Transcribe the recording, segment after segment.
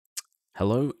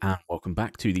Hello and welcome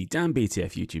back to the Dan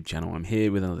BTF YouTube channel. I'm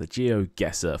here with another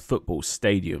GeoGuessr football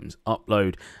stadiums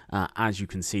upload. As you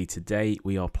can see today,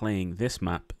 we are playing this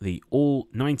map, the all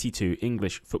 92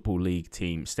 English Football League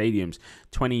team stadiums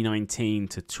 2019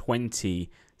 to 20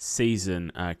 season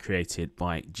created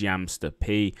by Jamster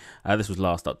P. This was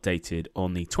last updated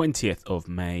on the 20th of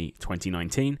May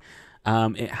 2019.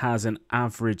 It has an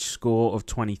average score of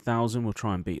 20,000. We'll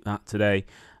try and beat that today.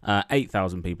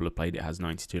 8,000 people have played it. It has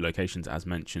 92 locations, as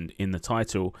mentioned in the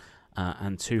title,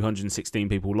 and 216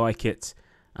 people like it.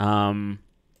 I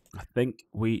think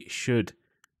we should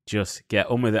just get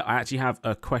on with it. I actually have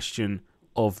a question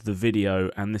of the video,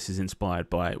 and this is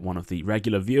inspired by one of the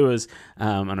regular viewers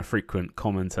and a frequent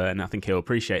commenter, and I think he'll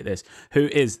appreciate this. Who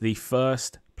is the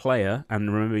first player,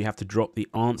 and remember you have to drop the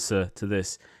answer to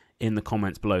this in the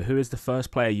comments below, who is the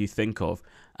first player you think of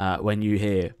when you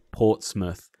hear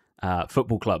Portsmouth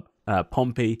Football Club,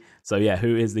 Pompey? So yeah,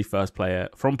 who is the first player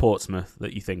from Portsmouth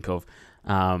that you think of?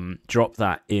 Drop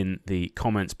that in the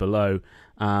comments below,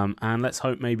 and let's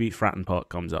hope maybe Fratton Park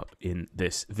comes up in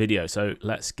this video. So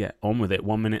let's get on with it.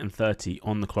 1 minute and 30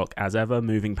 on the clock as ever.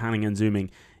 Moving, panning and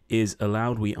zooming is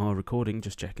allowed. We are recording,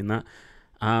 just checking that.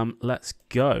 Let's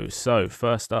go. So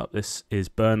first up, this is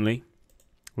Burnley.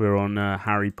 We're on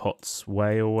Harry Potts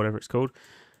Way or whatever it's called.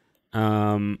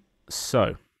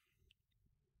 So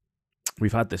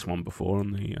we've had this one before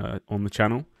on the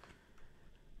channel,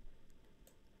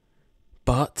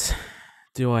 but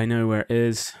do I know where it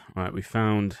is? All right, we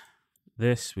found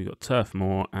this. We got Turf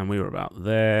Moor, and we were about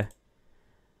there.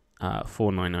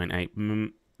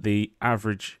 4998. The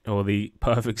average or the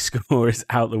perfect score is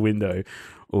out the window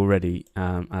already.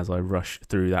 As I rush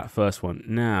through that first one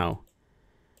now.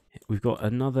 We've got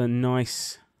another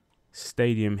nice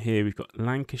stadium here. We've got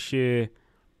Lancashire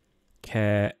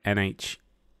Care NHS.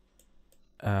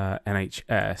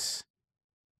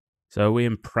 So are we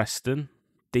in Preston?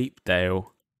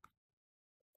 Deepdale.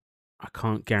 I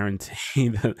can't guarantee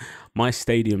that my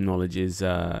stadium knowledge is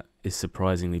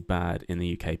surprisingly bad in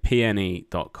the UK.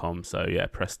 PNE.com. So yeah,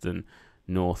 Preston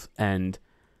North End.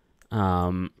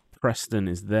 Preston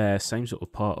is there, same sort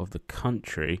of part of the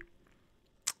country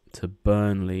to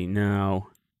Burnley. Now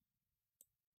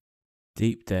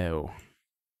Deepdale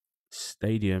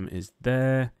Stadium is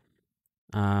there.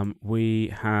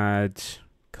 We had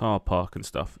car park and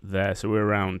stuff there, so we're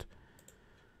around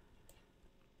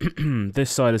this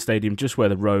side of the stadium, just where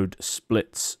the road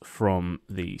splits from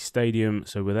the stadium.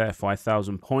 So we're there.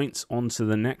 5,000 points. On to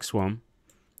the next one.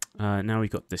 Now we've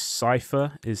got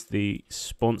Decipher is the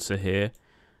sponsor here.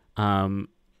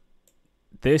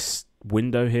 This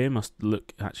window here must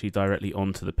look actually directly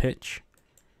onto the pitch.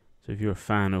 So if you're a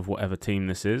fan of whatever team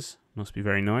this is, must be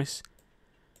very nice.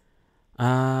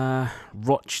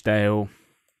 Rochdale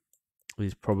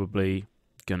is probably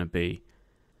going to be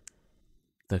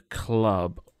the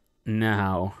club.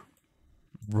 Now,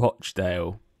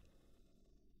 Rochdale.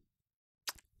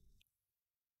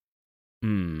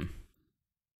 I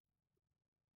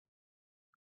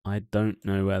don't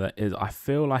know where that is. I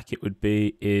feel like it would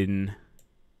be in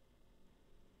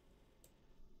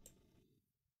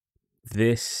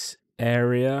this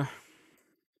area.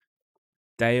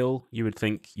 Dale, you would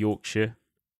think Yorkshire.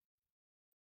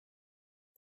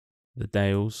 The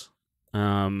Dales.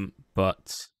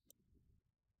 But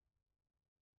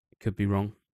it could be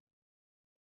wrong.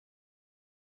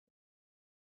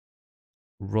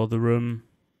 Rotherham.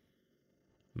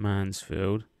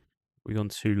 Mansfield. We've gone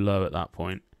too low at that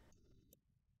point.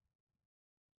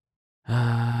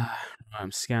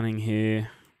 I'm scanning here.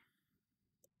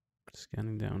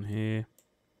 Scanning down here.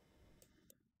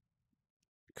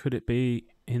 Could it be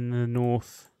in the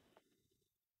north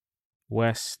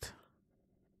west?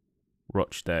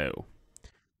 Rochdale.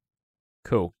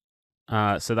 Cool.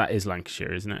 So that is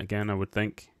Lancashire, isn't it? Again, I would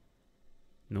think.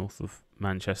 North of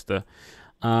Manchester.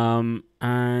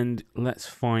 And let's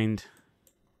find...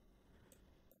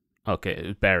 Okay, it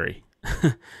was Bury.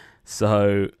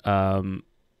 So,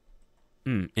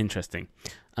 interesting.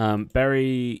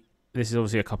 Bury, this is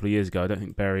obviously a couple of years ago. I don't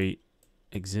think Bury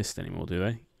exists anymore, do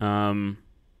they?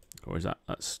 Or is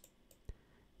that's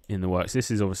in the works? This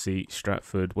is obviously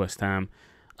Stratford, West Ham.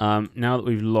 Now that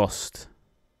we've lost,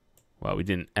 well, we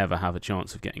didn't ever have a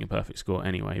chance of getting a perfect score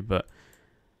anyway, but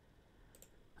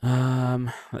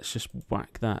let's just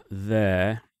whack that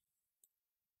there.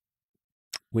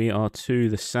 We are to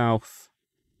the south.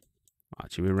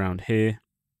 Actually, we're around here.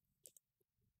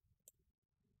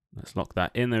 Let's lock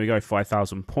that in. There we go,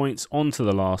 5,000 points. On to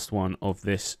the last one of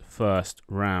this first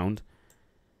round.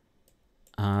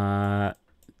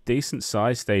 Decent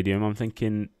size stadium. I'm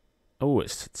thinking, oh,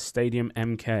 it's Stadium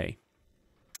MK,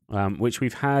 which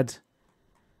we've had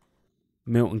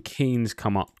Milton Keynes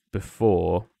come up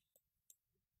before,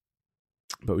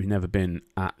 but we've never been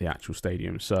at the actual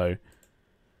stadium. So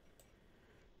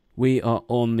we are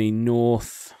on the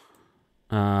north.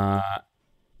 We're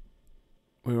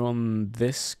on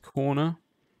this corner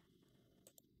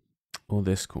or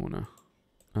this corner.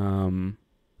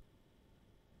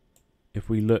 If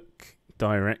we look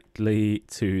directly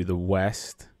to the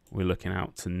west, we're looking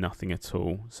out to nothing at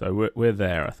all. So we're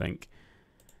there, I think.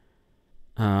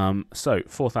 So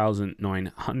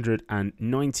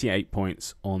 4,998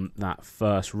 points on that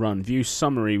first run. View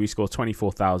summary, we scored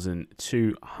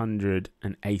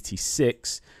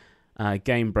 24,286.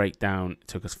 Game breakdown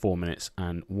took us 4 minutes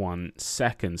and 1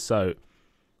 second. So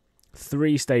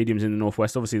 3 stadiums in the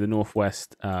northwest. Obviously, the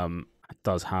northwest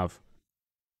does have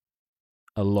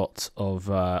a lot of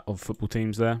football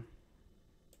teams there.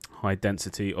 High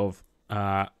density of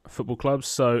football clubs.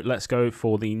 So let's go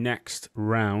for the next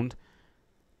round.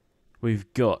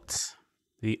 We've got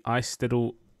the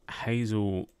Eisteddle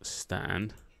Hazel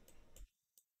stand.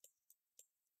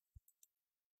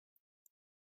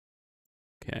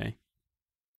 Okay.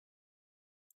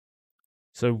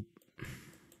 So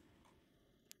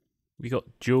we got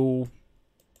dual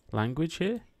language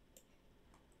here.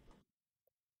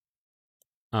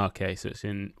 Okay, so it's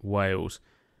in Wales,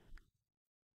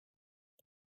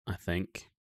 I think.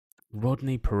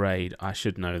 Rodney Parade. I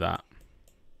should know that.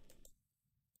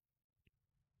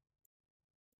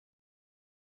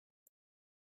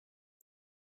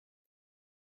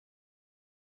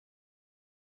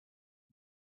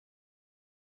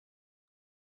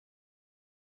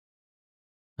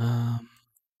 Um,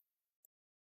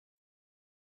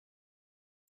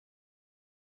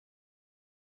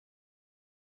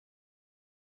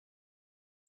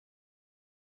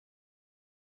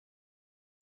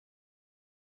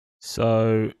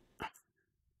 so if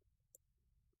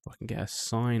I can get a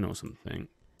sign or something, it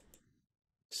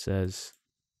says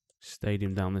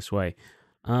stadium down this way.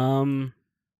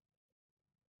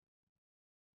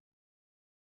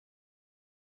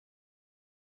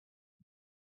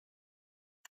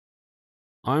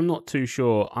 I'm not too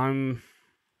sure. I'm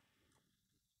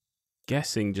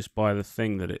guessing just by the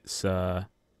thing that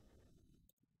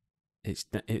it's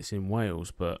in Wales,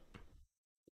 but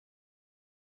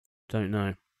don't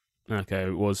know. Okay,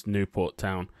 it was Newport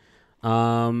Town.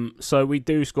 So we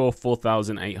do score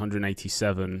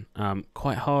 4,887.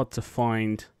 Quite hard to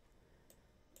find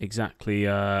exactly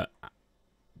how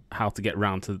to get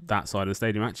round to that side of the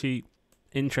stadium. Actually,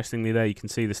 interestingly, there you can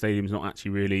see the stadium's not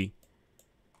actually really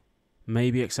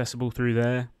maybe accessible through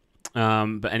there.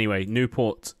 But anyway,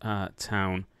 Newport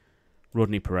Town,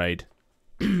 Rodney Parade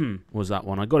was that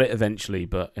one. I got it eventually,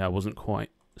 but I wasn't quite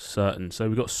certain. So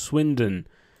we've got Swindon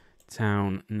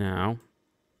Town now.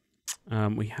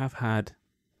 We have had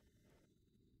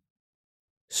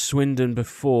Swindon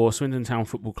before, Swindon Town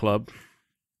Football Club.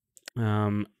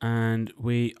 And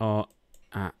we are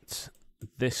at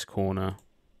this corner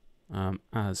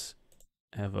as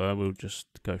ever. We'll just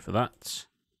go for that.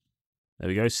 There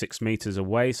we go, 6 meters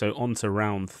away. So on to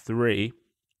round 3.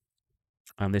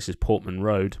 And this is Portman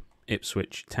Road,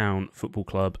 Ipswich Town Football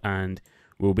Club. And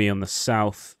we'll be on the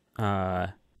south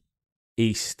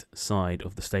east side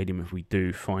of the stadium if we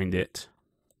do find it.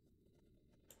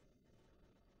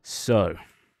 So,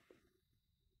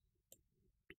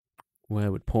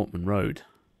 where would Portman Road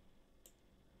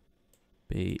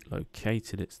be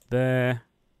located? It's there.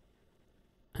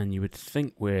 And you would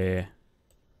think we're...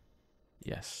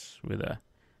 Yes, we're there.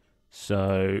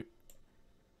 So,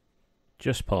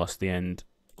 just past the end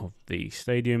of the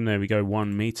stadium. There we go,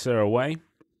 1 meter away.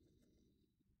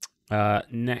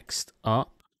 Next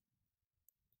up,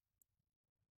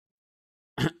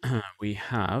 we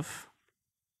have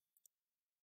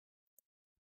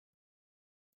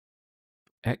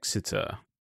Exeter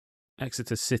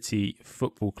City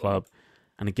Football Club.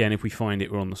 And again, if we find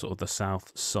it, we're on the sort of the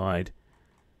south side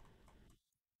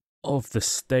of the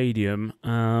stadium.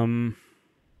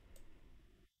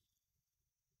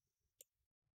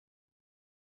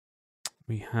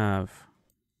 We have...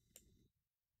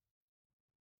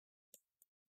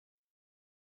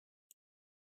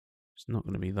 It's not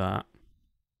going to be that.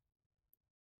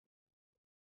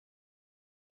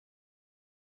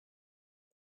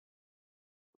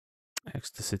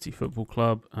 Exeter City Football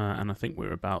Club, and I think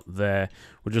we're about there.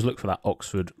 We'll just look for that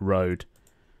Oxford Road.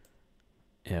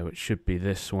 Yeah, which should be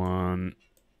this one.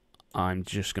 I'm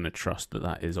just going to trust that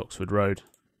that is Oxford Road.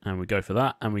 And we go for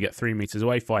that, and we get 3 meters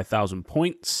away, 5,000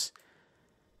 points.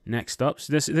 Next up,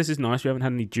 so this is nice. We haven't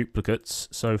had any duplicates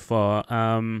so far.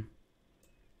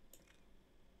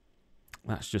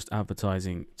 That's just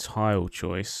advertising tile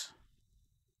choice.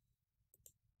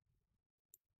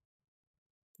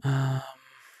 Um,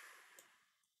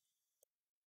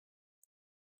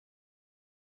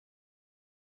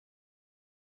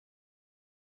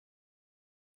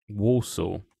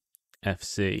 Walsall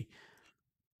FC.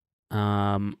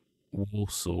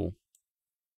 Walsall.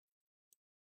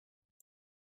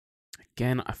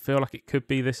 Again, I feel like it could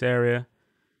be this area,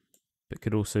 but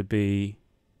could also be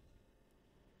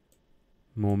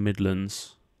more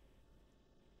Midlands.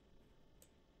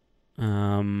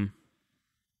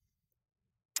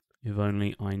 If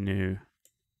only I knew.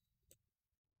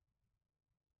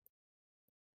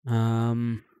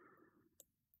 Um,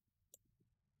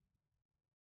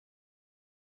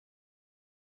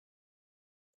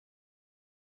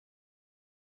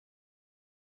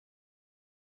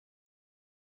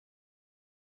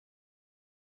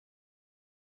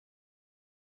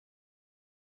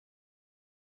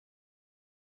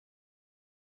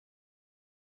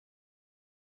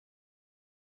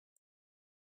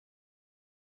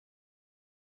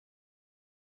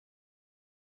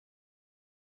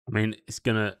 I mean, it's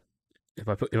gonna if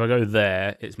I go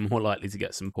there, it's more likely to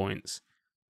get some points.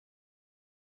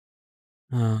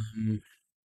 Um,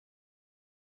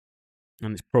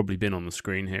 and it's probably been on the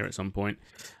screen here at some point.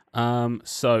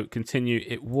 So continue.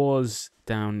 It was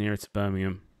down nearer to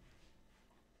Birmingham.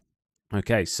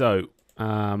 Okay, so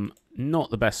not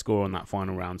the best score on that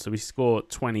final round. So we scored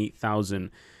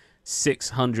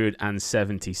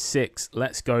 20,676.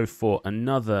 Let's go for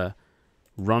another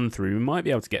run through. We might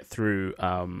be able to get through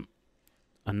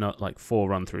another like 4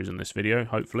 run throughs in this video,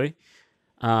 hopefully.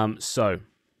 So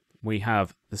we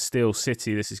have the Steel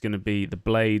City. This is going to be the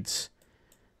Blades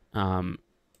in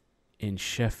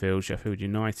Sheffield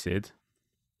United.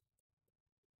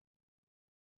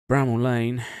 Bramall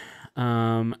Lane.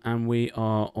 And we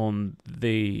are on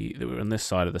we're on this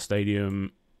side of the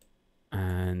stadium,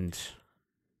 and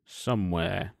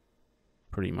somewhere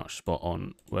pretty much spot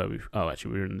on where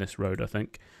actually we're in this road, I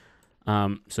think.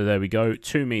 So there we go,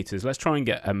 2 meters. Let's try and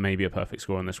get maybe a perfect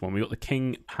score on this one. We got the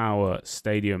King Power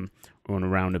Stadium. We're on a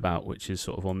roundabout, which is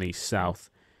sort of on the south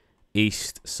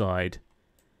east side,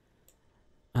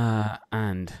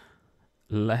 and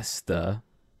Leicester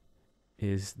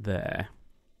is there.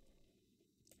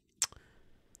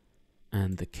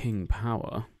 And the King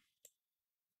Power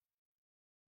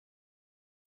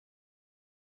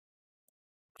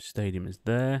Stadium is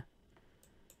there.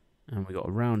 And we got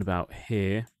a roundabout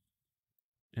here.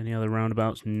 Any other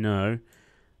roundabouts? No.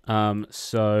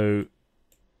 So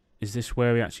is this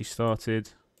where we actually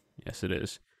started? Yes, it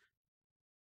is.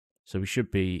 So we should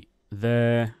be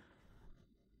there.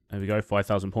 There we go,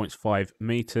 5,000 points, 5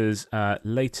 meters.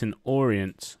 Leighton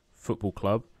Orient Football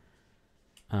Club.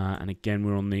 And again,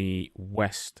 we're on the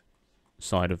west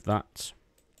side of that.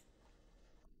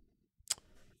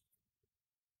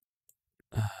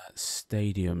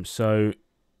 Stadium. So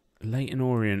Leighton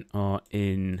Orient are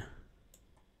in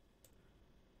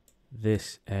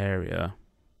this area.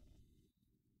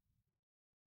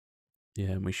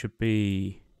 Yeah, and we should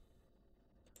be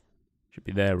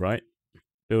there, right?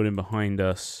 Building behind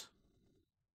us,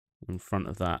 in front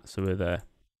of that, so we're there.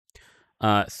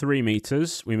 3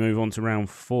 meters. We move on to round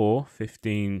 4.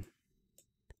 15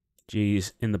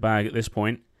 G's in the bag at this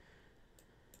point.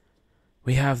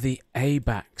 We have the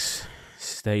ABAX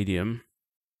Stadium,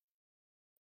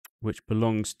 which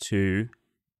belongs to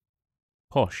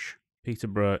Posh,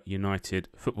 Peterborough United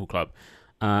Football Club.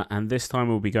 And this time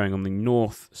we'll be going on the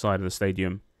north side of the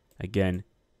stadium. Again,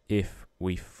 if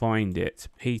we find it.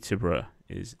 Peterborough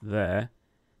is there.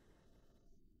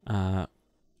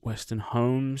 Western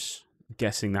Homes. I'm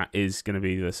guessing that is going to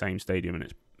be the same stadium and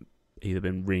it's either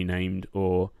been renamed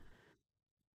or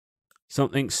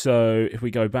something. So if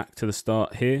we go back to the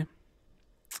start here,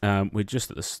 we're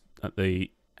just at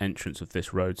the entrance of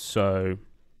this road. So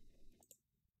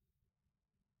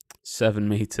 7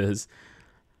 meters.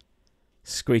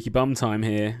 Squeaky bum time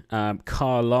here.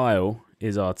 Carlisle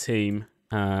is our team,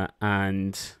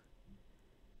 and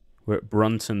we're at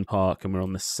Brunton Park, and we're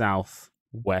on the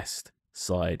southwest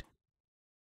side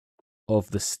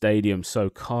of the stadium. So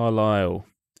Carlisle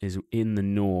is in the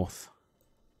north.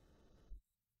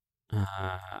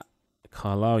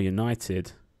 Carlisle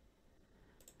United,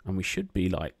 and we should be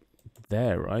like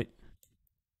there, right?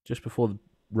 Just before the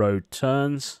road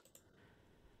turns.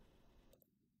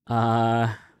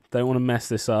 Don't want to mess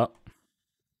this up.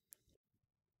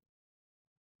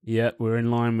 Yeah, we're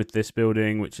in line with this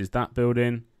building, which is that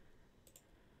building.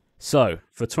 So,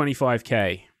 for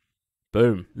 25k,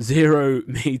 boom, 0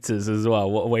 meters as well.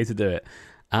 What a way to do it.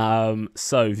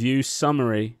 So, view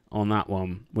summary on that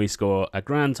one. We score a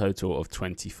grand total of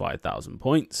 25,000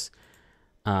 points.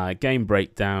 Game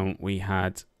breakdown, we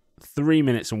had 3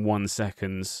 minutes and 1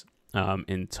 second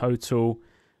in total.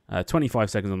 25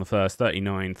 seconds on the first,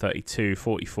 39, 32,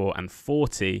 44, and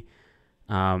 40,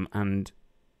 and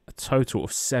a total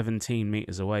of 17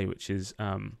 meters away, which is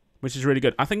really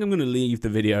good. I think I'm going to leave the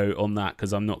video on that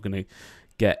because I'm not going to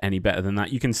get any better than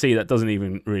that. You can see that doesn't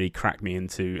even really crack me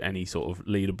into any sort of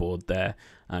leaderboard there.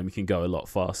 You can go a lot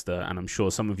faster, and I'm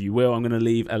sure some of you will. I'm going to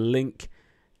leave a link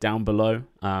down below,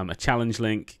 a challenge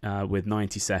link with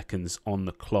 90 seconds on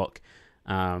the clock.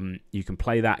 You can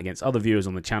play that against other viewers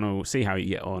on the channel, see how you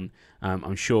get on.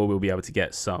 I'm sure we'll be able to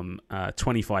get some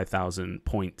 25,000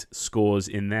 point scores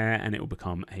in there, and it will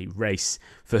become a race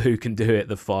for who can do it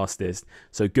the fastest.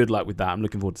 So good luck with that. I'm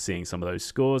looking forward to seeing some of those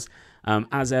scores.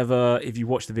 As ever, if you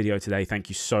watched the video today, thank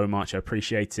you so much. I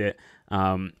appreciate it.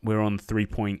 We're on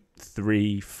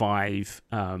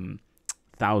 3.35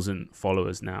 thousand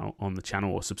followers now on the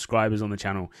channel, or subscribers on the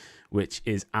channel, which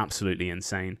is absolutely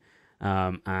insane.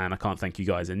 And I can't thank you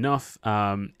guys enough.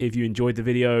 If you enjoyed the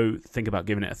video, think about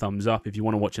giving it a thumbs up. If you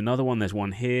want to watch another one, there's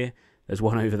one here, there's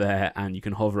one over there, and you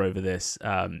can hover over this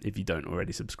if you don't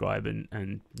already subscribe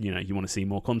and you know, you want to see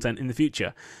more content in the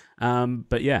future.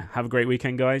 But yeah, have a great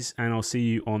weekend, guys, and I'll see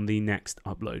you on the next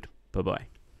upload. Bye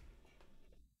bye.